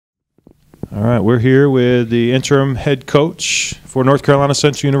All right, we're here with the interim head coach for North Carolina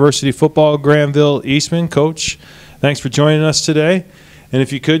Central University football, Granville Eastman. Coach, thanks for joining us today. And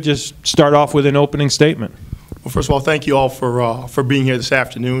if you could just start off with an opening statement. Well, first of all, thank you all for being here this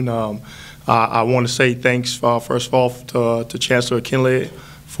afternoon. I want to say thanks, first of all, to Chancellor Kinley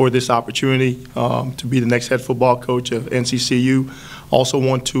for this opportunity to be the next head football coach of NCCU. Also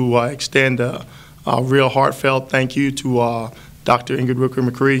want to extend a real heartfelt thank you to Dr. Ingrid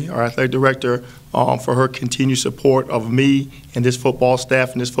Wicker-McCree, our athletic director, for her continued support of me and this football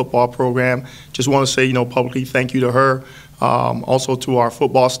staff and this football program. Just want to say, publicly thank you to her. Also to our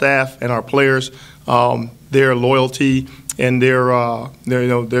football staff and our players, their loyalty and their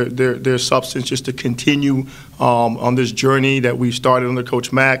substance just to continue on this journey that we started under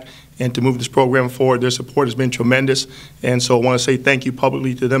Coach Mack and to move this program forward. Their support has been tremendous, and so I want to say thank you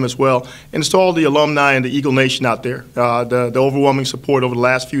publicly to them as well. And it's to all the alumni and the Eagle Nation out there. The overwhelming support over the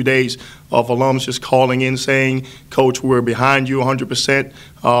last few days of alums just calling in saying, Coach, we're behind you 100%.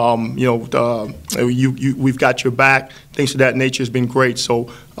 We've got your back. Things of that nature has been great.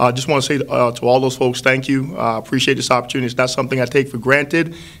 So I just want to say to all those folks, thank you. I appreciate this opportunity. It's not something I take for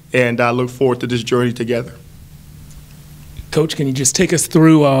granted, and I look forward to this journey together. Coach, can you just take us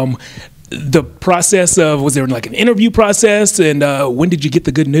through the process of, was there like an interview process, and when did you get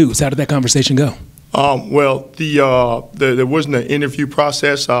the good news? How did that conversation go? Well, there wasn't an interview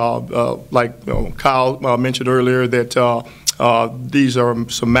process. Like Kyle mentioned earlier, that these are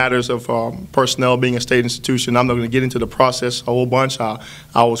some matters of personnel being a state institution. I'm not going to get into the process a whole bunch. I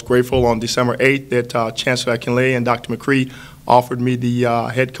was grateful on December 8th that Chancellor Kinley and Dr. McCree offered me the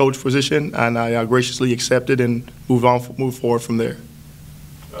head coach position, and I graciously accepted and moved forward from there.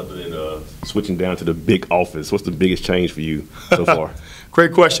 Other than switching down to the big office, what's the biggest change for you so far?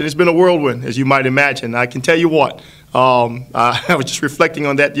 Great question. It's been a whirlwind, as you might imagine. I can tell you what. I was just reflecting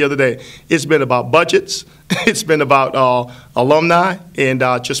on that the other day. It's been about budgets. It's been about alumni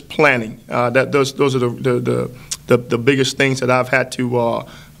and just planning. Those are the biggest things that I've had to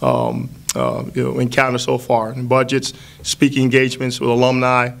encounter so far. And budgets, speaking engagements with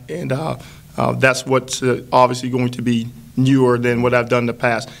alumni, and that's what's obviously going to be newer than what I've done in the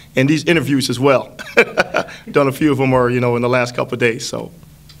past. And these interviews as well. Done a few of them in the last couple of days. So,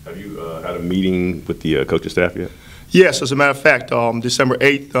 have you had a meeting with the coaching staff yet? Yes, as a matter of fact, December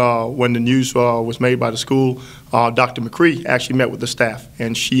 8th, when the news was made by the school, Dr. McCree actually met with the staff,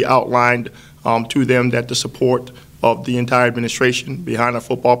 and she outlined to them that the support of the entire administration behind our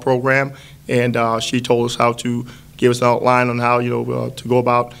football program, and she told us how to give us an outline on how to go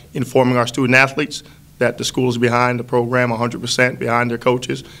about informing our student athletes that the school is behind the program 100%, behind their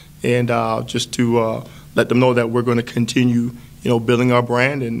coaches, and just to let them know that we're going to continue building our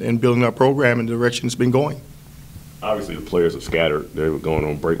brand and building our program in the direction it's been going. Obviously, the players are scattered. They were going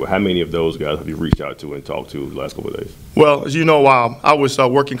on break. Well, how many of those guys have you reached out to and talked to the last couple of days? Well, as you know, I was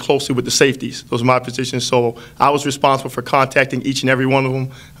working closely with the safeties. Those are my positions. So I was responsible for contacting each and every one of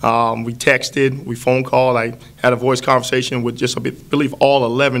them. We texted, we phone called. I had a voice conversation with just, I believe, all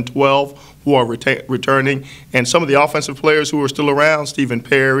 11, 12 who are returning. And some of the offensive players who are still around, Stephen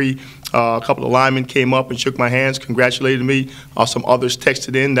Perry, a couple of linemen came up and shook my hands, congratulated me. Some others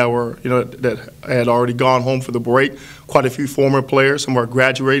texted in that were, that had already gone home for the break. Quite a few former players, some are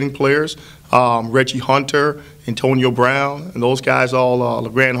graduating players. Reggie Hunter, Antonio Brown, and those guys all,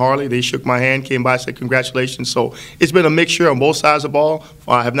 LeGrand Harley, they shook my hand, came by, said congratulations. So it's been a mixture on both sides of the ball.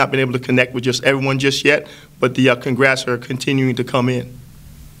 I have not been able to connect with just everyone just yet, but the congrats are continuing to come in.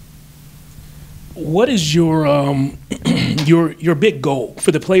 What is your big goal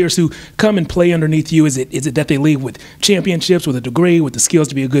for the players who come and play underneath you? Is it that they leave with championships, with a degree, with the skills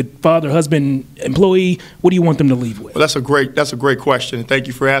to be a good father, husband, employee? What do you want them to leave with? Well, that's a great question. Thank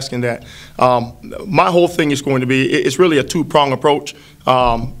you for asking that. My whole thing is going to be, it's really a two-pronged approach.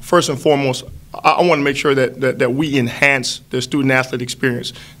 First and foremost, I want to make sure that we enhance the student-athlete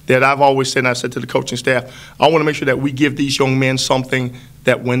experience. That I've always said, and I said to the coaching staff, I want to make sure that we give these young men something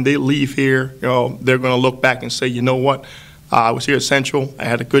that when they leave here, they're going to look back and say, you know what, I was here at Central, I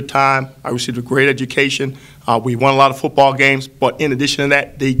had a good time, I received a great education, we won a lot of football games, but in addition to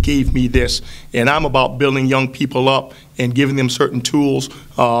that, they gave me this. And I'm about building young people up and giving them certain tools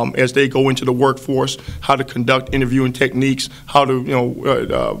as they go into the workforce, how to conduct interviewing techniques, how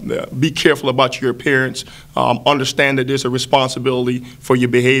to be careful about your appearance, understand that there's a responsibility for your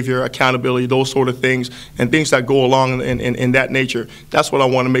behavior, accountability, those sort of things, and things that go along in that nature. That's what I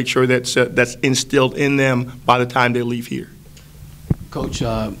want to make sure that's instilled in them by the time they leave here. Coach, you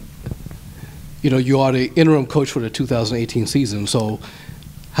are the interim coach for the 2018 season, so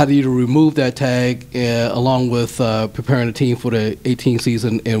how do you remove that tag along with preparing the team for the 18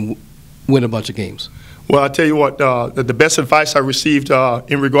 season, and win a bunch of games? Well, I'll tell you what, the best advice I received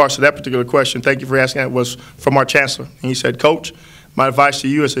in regards to that particular question, thank you for asking that, was from our chancellor. And he said, Coach, my advice to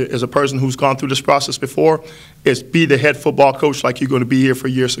you as a person who's gone through this process before is be the head football coach like you're going to be here for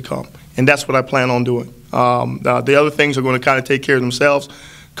years to come. And that's what I plan on doing. The other things are going to kind of take care of themselves.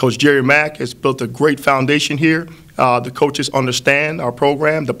 Coach Jerry Mack has built a great foundation here. The coaches understand our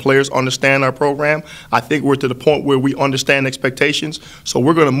program. The players understand our program. I think we're to the point where we understand expectations. So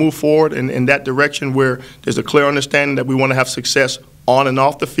we're going to move forward in that direction where there's a clear understanding that we want to have success on and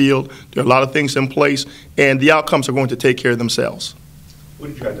off the field. There are a lot of things in place, and the outcomes are going to take care of themselves. What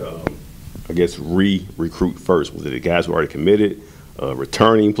did you have to, I guess, re-recruit first? Was it the guys who already committed,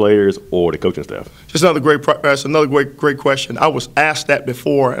 returning players, or the coaching staff? That's another great question. I was asked that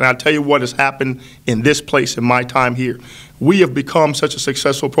before, and I'll tell you what has happened in this place in my time here. We have become such a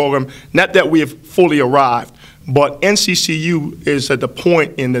successful program, not that we have fully arrived, but NCCU is at the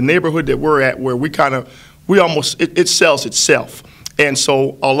point in the neighborhood that we're at where it sells itself. And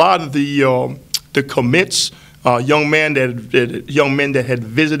so a lot of the commits, young men that had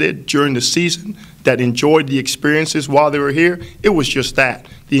visited during the season, that enjoyed the experiences while they were here, it was just that.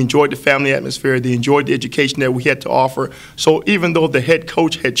 They enjoyed the family atmosphere. They enjoyed the education that we had to offer. So even though the head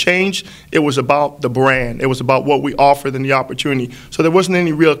coach had changed, it was about the brand. It was about what we offered and the opportunity. So there wasn't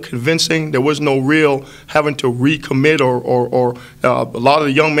any real convincing. There was no real having to recommit or a lot of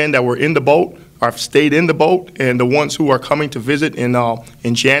the young men that were in the boat have stayed in the boat, and the ones who are coming to visit in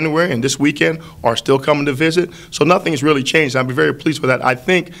January and this weekend are still coming to visit. So nothing has really changed. I'll be very pleased with that. I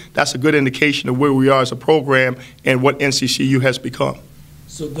think that's a good indication of where we are as a program and what NCCU has become.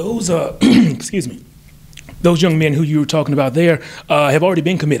 So those, excuse me, those young men who you were talking about there have already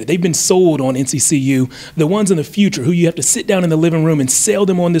been committed. They've been sold on NCCU. The ones in the future who you have to sit down in the living room and sell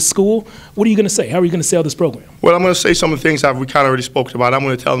them on this school, what are you going to say? How are you going to sell this program? Well, I'm going to say some of the things we kind of already spoke about. I'm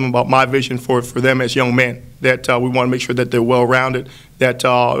going to tell them about my vision for them as young men, that we want to make sure that they're well-rounded, that,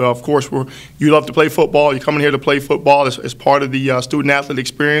 of course, you love to play football. You're coming here to play football as part of the student-athlete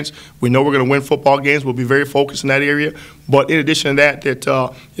experience. We know we're going to win football games. We'll be very focused in that area. But in addition to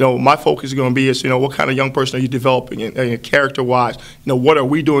that, my focus is going to be is, what kind of young person are you developing and character-wise? What are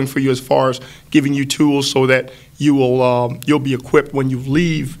we doing for you as far as giving you tools so that you'll be equipped when you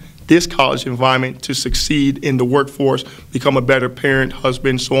leave this college environment to succeed in the workforce, become a better parent,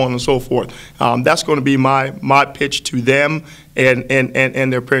 husband, so on and so forth. That's going to be my pitch to them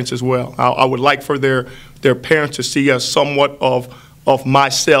and their parents as well. I would like for their parents to see us somewhat of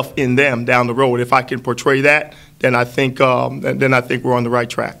myself in them down the road. If I can portray that, then I think we're on the right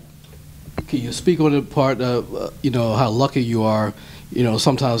track. Can you speak on the part of how lucky you are?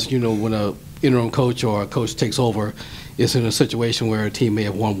 Sometimes when a interim coach or a coach takes over, it's in a situation where a team may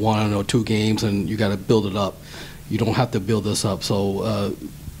have won 1 or 2 games and you got to build it up. You don't have to build this up. So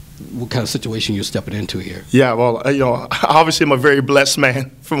what kind of situation you're stepping into here? Yeah, well, obviously I'm a very blessed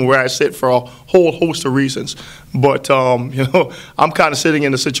man from where I sit for a whole host of reasons. But, I'm kind of sitting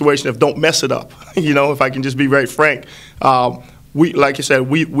in a situation of don't mess it up, if I can just be very frank. Like you said,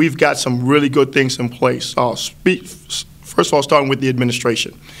 we've got some really good things in place. First of all, starting with the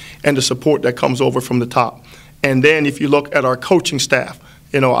administration and the support that comes over from the top. And then if you look at our coaching staff,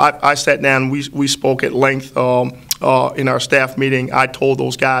 I sat down, we spoke at length in our staff meeting. I told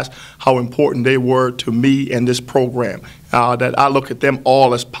those guys how important they were to me and this program, that I look at them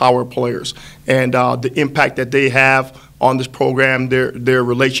all as power players, and the impact that they have on this program, their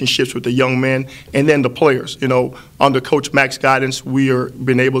relationships with the young men, and then the players. Under Coach Mack's guidance, we are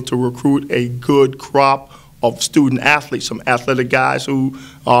been able to recruit a good crop of student athletes, some athletic guys who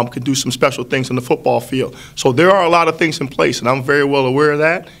can do some special things on the football field. So there are a lot of things in place, and I'm very well aware of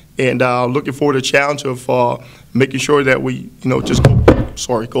that, and looking forward to the challenge of making sure that we, just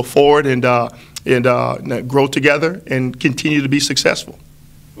go forward and grow together and continue to be successful.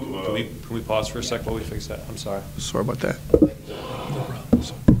 Can we pause for a sec while we fix that? I'm sorry. Sorry about that. All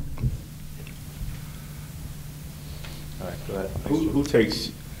right, go ahead. Who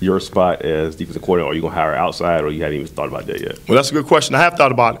takes your spot as defensive coordinator? Are you going to hire outside, or you haven't even thought about that yet? Well, that's a good question. I have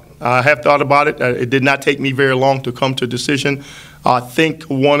thought about it. It did not take me very long to come to a decision. I think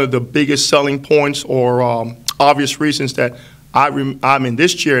one of the biggest selling points or obvious reasons that I'm in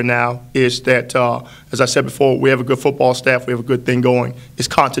this chair now is that, as I said before, we have a good football staff. We have a good thing going. It's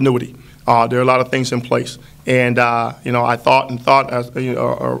continuity. There are a lot of things in place. And, I thought, I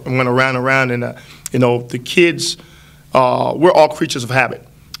went around and, the kids, we're all creatures of habit.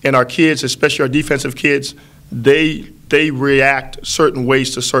 And our kids, especially our defensive kids, they react certain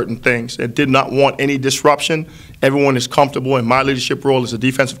ways to certain things and did not want any disruption. Everyone is comfortable in my leadership role as a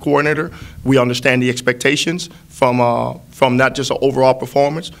defensive coordinator. We understand the expectations from not just an overall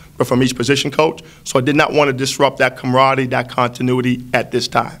performance, but from each position coach. So I did not want to disrupt that camaraderie, that continuity at this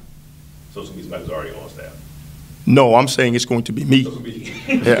time. So it's going to be somebody who's already on staff? No, I'm saying it's going to be me.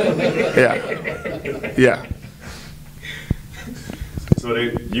 Yeah. So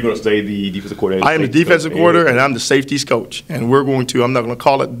you're going to stay the defensive coordinator? I am the defensive coordinator, and I'm the safeties coach. And I'm not going to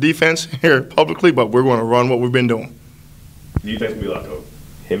call it defense here publicly, but we're going to run what we've been doing. Do you think it's going to be like a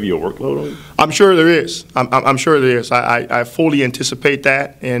heavier workload on you? I'm sure there is. I'm sure there is. I fully anticipate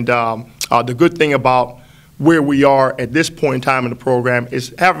that. And the good thing about where we are at this point in time in the program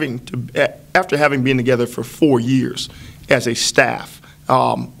is after having been together for 4 years as a staff,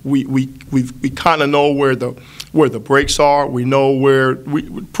 we kind of know where the breaks are. We know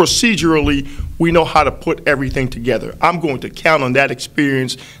procedurally we know how to put everything together. I'm going to count on that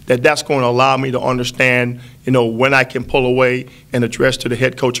experience. That's going to allow me to understand, when I can pull away and address to the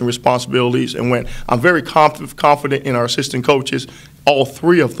head coaching responsibilities. And when I'm very confident in our assistant coaches, all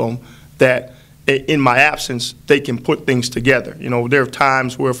three of them, that in my absence, they can put things together. There are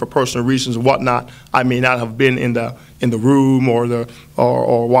times where, for personal reasons and whatnot, I may not have been in the room or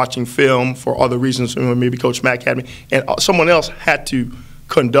watching film for other reasons. Maybe Coach Mack had me, and someone else had to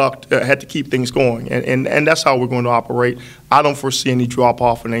had to keep things going, and that's how we're going to operate. I don't foresee any drop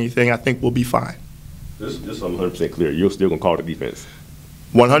off in anything. I think we'll be fine. Just 100% clear. You're still going to call the defense?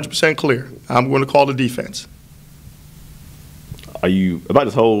 100% clear. I'm going to call the defense. Are you about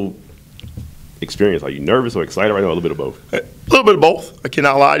this whole experience? Are you nervous or excited right now? A little bit of both. A little bit of both. I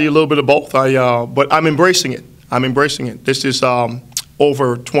cannot lie to you. A little bit of both. But I'm embracing it. This is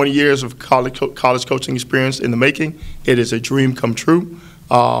over 20 years of college coaching experience in the making. It is a dream come true,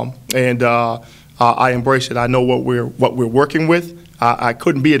 and I embrace it. I know what we're working with. I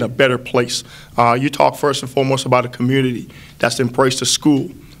couldn't be in a better place. You talk first and foremost about a community that's embraced the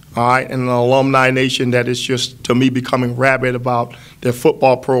school. All right, and an alumni nation that is just, to me, becoming rabid about their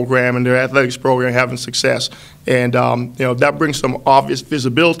football program and their athletics program having success. And, that brings some obvious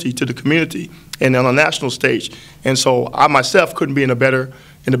visibility to the community and on a national stage. And so I myself couldn't be in a better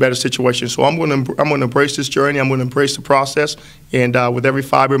situation. So I'm going to embrace this journey. I'm going to embrace the process. And with every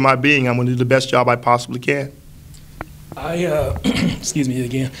fiber of my being, I'm going to do the best job I possibly can. Excuse me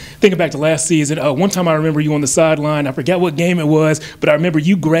again. Thinking back to last season, one time I remember you on the sideline. I forgot what game it was, but I remember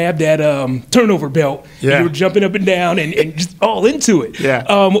you grabbed that turnover belt. Yeah. You were jumping up and down and just all into it. Yeah.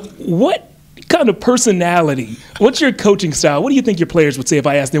 What kind of personality? What's your coaching style? What do you think your players would say if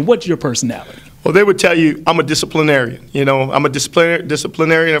I asked them, what's your personality? Well, they would tell you I'm a disciplinarian. I'm a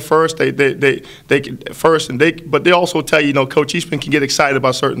disciplinarian at first. But they also tell you, Coach Eastman can get excited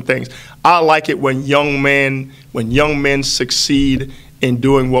about certain things. I like it when young men succeed in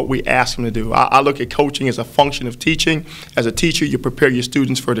doing what we ask them to do. I look at coaching as a function of teaching. As a teacher, you prepare your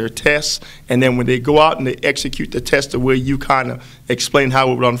students for their tests, and then when they go out and they execute the test the way you kind of explain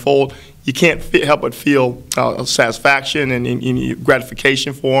how it would unfold, you can't help but feel satisfaction and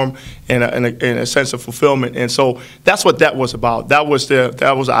gratification for them and a sense of fulfillment. And so that's what that was about. That was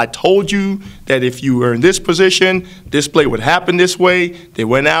I told you that if you were in this position, this play would happen this way. They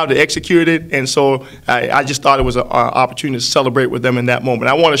went out, they executed it, and so I just thought it was an opportunity to celebrate with them in that moment.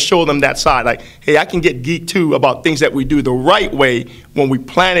 I want to show them that side, like, hey, I can get geeked too about things that we do the right way when we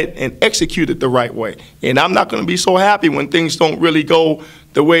plan it and execute it the right way. And I'm not going to be so happy when things don't really go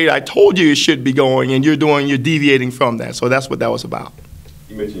the way I told you it should be going, and you're deviating from that. So that's what that was about.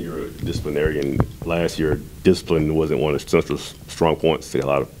 You mentioned you're a disciplinarian. Last year, discipline wasn't one of the central strong points. They had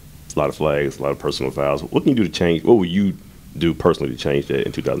a lot of flags, a lot of personal fouls. What can you do to change? What would you do personally to change that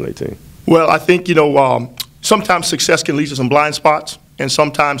in 2018? Well, I think sometimes success can lead to some blind spots, and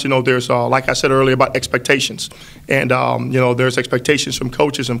sometimes there's like I said earlier about expectations, and there's expectations from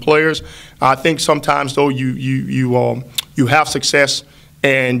coaches and players. I think sometimes though you have success,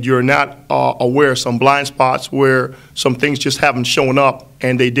 and you're not aware of some blind spots where some things just haven't shown up,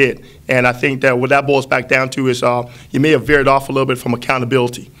 and they did. And I think that what that boils back down to is you may have veered off a little bit from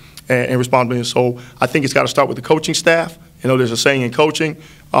accountability and responsibility. So I think it's got to start with the coaching staff. There's a saying in coaching,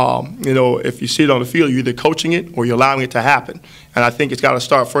 if you see it on the field, you're either coaching it or you're allowing it to happen. And I think it's got to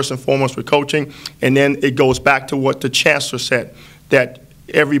start first and foremost with coaching, and then it goes back to what the chancellor said, that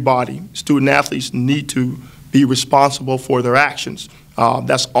everybody, student-athletes, need to be responsible for their actions.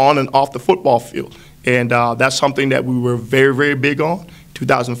 That's on and off the football field. And that's something that we were very, very big on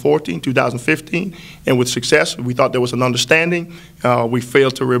 2014, 2015. And with success, we thought there was an understanding. We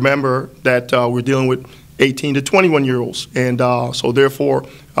failed to remember that we're dealing with 18 to 21-year-olds. And so therefore,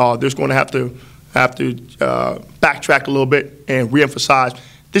 there's going to have to backtrack a little bit and reemphasize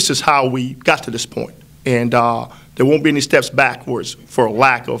this is how we got to this point. and there won't be any steps backwards for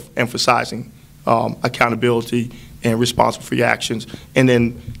lack of emphasizing accountability and responsible for your actions, and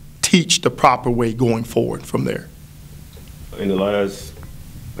then teach the proper way going forward from there. In the last,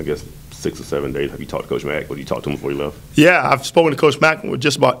 I guess, 6 or 7 days, have you talked to Coach Mack? Or did you talk to him before you left? Yeah, I've spoken to Coach Mack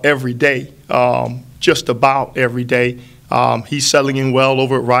just about every day, just about every day. He's settling in well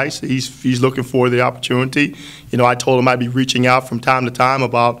over at Rice. He's looking for the opportunity. You know, I told him I'd be reaching out from time to time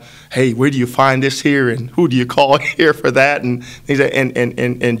about, hey, where do you find this here, and who do you call here for that, and things like,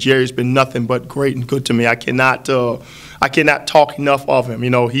 and Jerry's been nothing but great and good to me. I cannot talk enough of him. You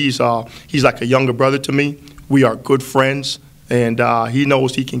know, he's like a younger brother to me. We are good friends, and he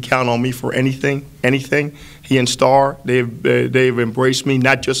knows he can count on me for anything. He and Star, they've embraced me,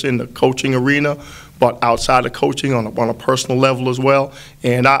 not just in the coaching arena, but outside of coaching on a personal level as well.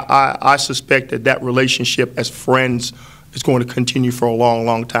 And I suspect that relationship as friends is going to continue for a long,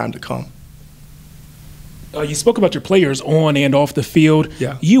 long time to come. You spoke about your players on and off the field.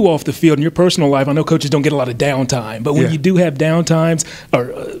 Yeah. You off the field in your personal life. I know coaches don't get a lot of downtime, but when you do have downtimes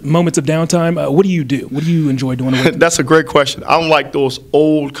or moments of downtime, what do you do? What do you enjoy doing? That's a great question. I'm like those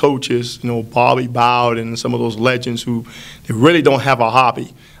old coaches, you know, Bobby Bowden and some of those legends who they really don't have a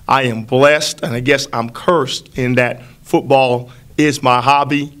hobby. I am blessed, and I guess I'm cursed in that football is my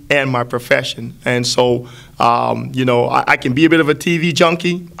hobby and my profession. And so, you know, I can be a bit of a TV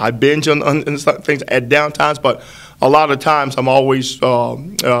junkie. I binge on things at downtimes, but a lot of times I'm always,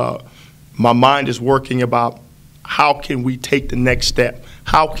 my mind is working about how can we take the next step?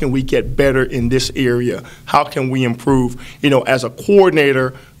 How can we get better in this area? How can we improve? You know, as a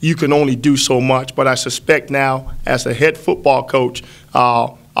coordinator, you can only do so much, but I suspect now as a head football coach,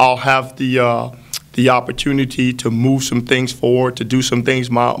 I'll have the opportunity to move some things forward, to do some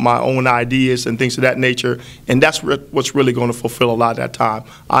things, my own ideas and things of that nature, and that's what's really going to fulfill a lot of that time.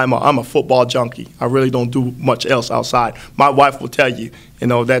 I'm a football junkie. I really don't do much else outside. My wife will tell you, you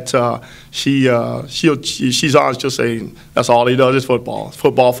know, that she's honest, just saying that's all he does is football,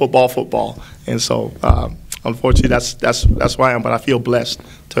 football, and so. Unfortunately, that's where I am, but I feel blessed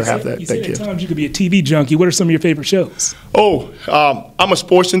to have that. You said at times you could be a TV junkie. What are some of your favorite shows? I'm a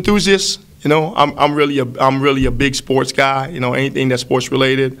sports enthusiast. You know, I'm really a big sports guy. You know, anything that's sports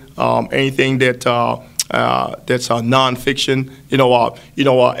related, anything that's nonfiction.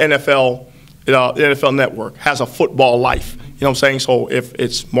 NFL, the NFL Network has a football life. You know what I'm saying? So if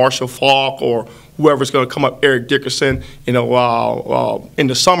it's Marshall Faulk or whoever's going to come up, Eric Dickerson, you know, in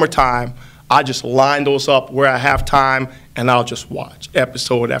the summertime, I just line those up where I have time, and I'll just watch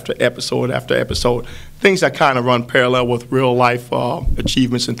episode after episode after episode. Things that kind of run parallel with real life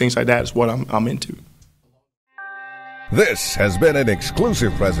achievements and things like that is what I'm into. This has been an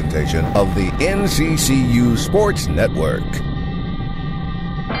exclusive presentation of the NCCU Sports Network.